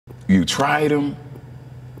you tried them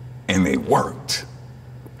and they worked.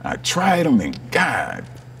 I tried them and God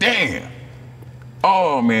damn.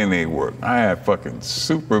 Oh man, they worked. I had fucking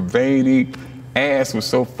super veiny, ass was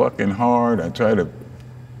so fucking hard. I tried to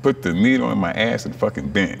put the needle in my ass and fucking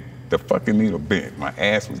bent. The fucking needle bent. My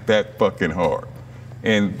ass was that fucking hard.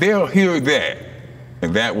 And they'll hear that,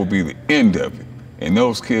 and that will be the end of it. And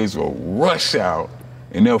those kids will rush out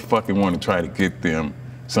and they'll fucking want to try to get them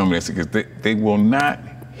some of this, because they will not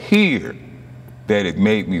hear that it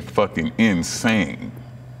made me fucking insane.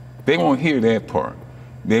 They won't hear that part.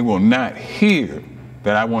 They will not hear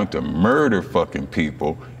that I want to murder fucking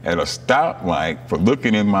people at a stoplight for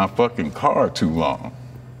looking in my fucking car too long.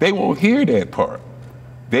 They won't hear that part.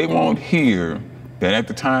 They won't hear that at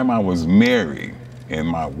the time I was married and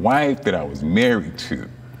my wife that I was married to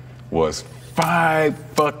was 5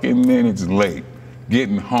 fucking minutes late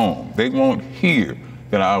getting home. They won't hear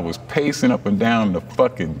that I was pacing up and down the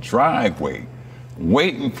fucking driveway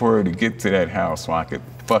waiting for her to get to that house so I could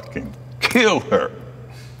fucking kill her.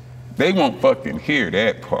 They won't fucking hear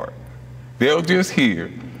that part. They'll just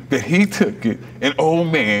hear that he took it and oh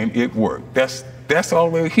man, it worked. That's all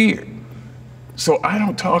they'll hear. So I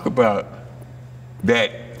don't talk about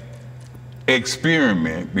that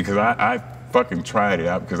experiment because I fucking tried it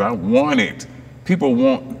out because I wanted,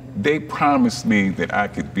 they promised me that I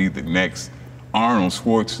could be the next Arnold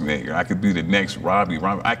Schwarzenegger. I could be the next Robbie.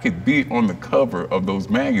 I could be on the cover of those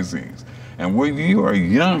magazines. And when you are a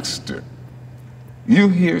youngster, you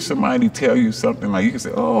hear somebody tell you something like, you can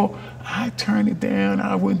say, oh, I turned it down.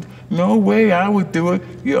 No way I would do it.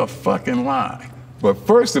 You're a fucking lie. But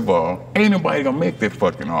first of all, ain't nobody gonna make that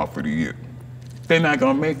fucking offer to you. They're not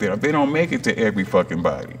gonna make that. They don't make it to every fucking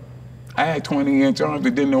body. I had 20-inch arms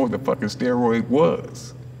that didn't know what the fucking steroid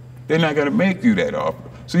was. They're not gonna make you that offer.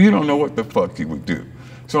 So you don't know what the fuck you would do.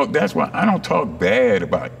 So that's why I don't talk bad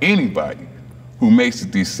about anybody who makes a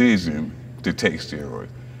decision to take steroids.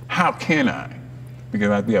 How can I?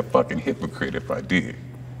 Because I'd be a fucking hypocrite if I did.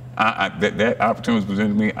 That opportunity was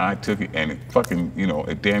presented to me, I took it, and it fucking,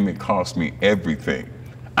 it damn near cost me everything.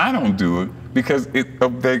 I don't do it because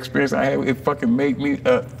of the experience I had. It fucking made me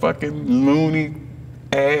a fucking loony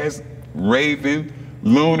ass, raving,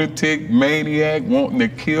 lunatic, maniac, wanting to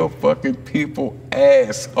kill fucking people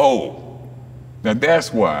asshole. Now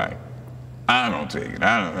that's why I don't take it.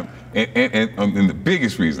 I don't. And the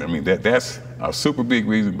biggest reason, I mean, that's a super big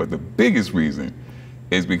reason, but the biggest reason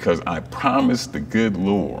is because I promised the good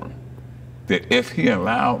Lord that if he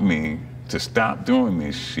allowed me to stop doing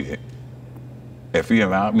this shit, if he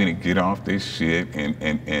allowed me to get off this shit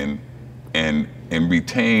and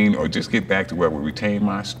retain, or just get back to where we retain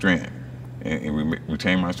my strength, and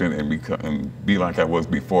retain my strength and be like I was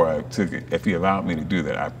before I took it, if he allowed me to do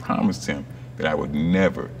that, I promised him that I would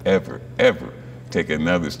never, ever, ever take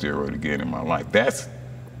another steroid again in my life. That's,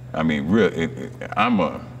 I mean, real.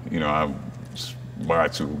 I'm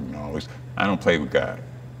spiritual and all this. I don't play with God.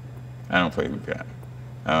 I don't play with God.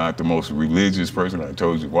 I'm not the most religious person. I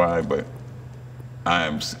told you why, but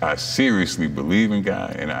I seriously believe in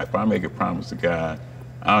God, and if I make a promise to God,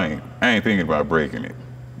 I ain't thinking about breaking it,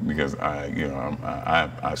 because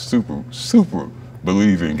I super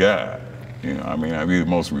believe in God. I mean, I'd be the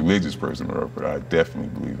most religious person on earth, but I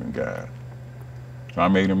definitely believe in God. So I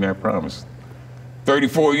made him that promise.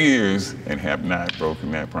 34 years and have not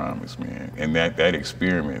broken that promise, man. And that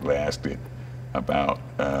experiment lasted about,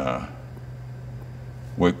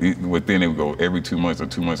 within it would go every 2 months or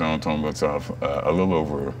 2 months, I don't talk myself, a little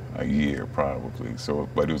over a year probably. So,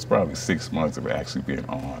 but it was probably 6 months of actually being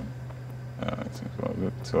on.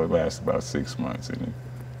 So it lasted about 6 months, and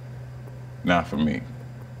not for me.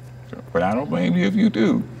 So, but I don't blame you if you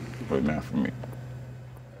do, but not for me.